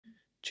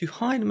To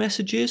hide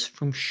messages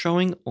from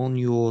showing on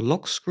your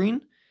lock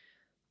screen,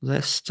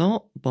 let's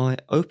start by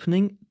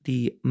opening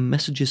the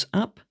Messages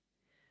app,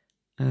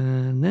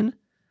 and then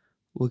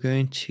we're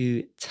going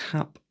to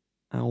tap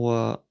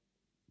our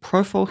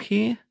profile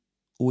here,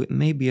 or it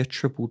may be a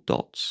triple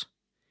dots.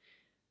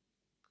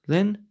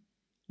 Then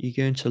you're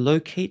going to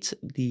locate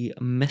the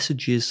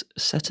Messages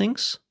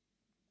settings.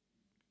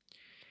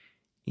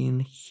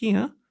 In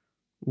here,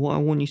 what I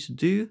want you to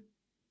do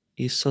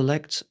is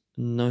select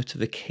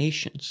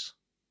Notifications.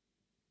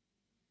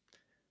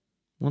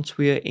 Once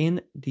we are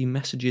in the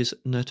Messages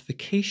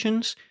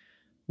notifications,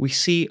 we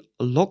see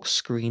lock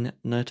screen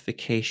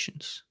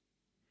notifications.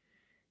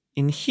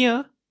 In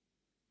here,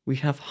 we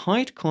have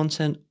hide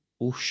content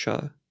or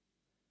show.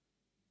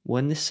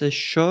 When this says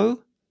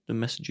show, the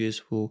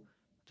messages will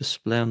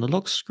display on the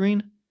lock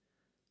screen.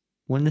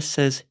 When this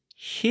says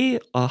here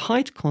are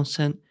hide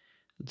content,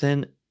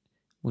 then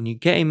when you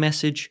get a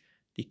message,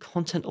 the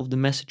content of the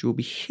message will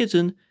be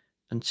hidden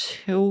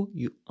until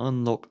you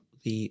unlock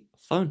the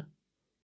phone.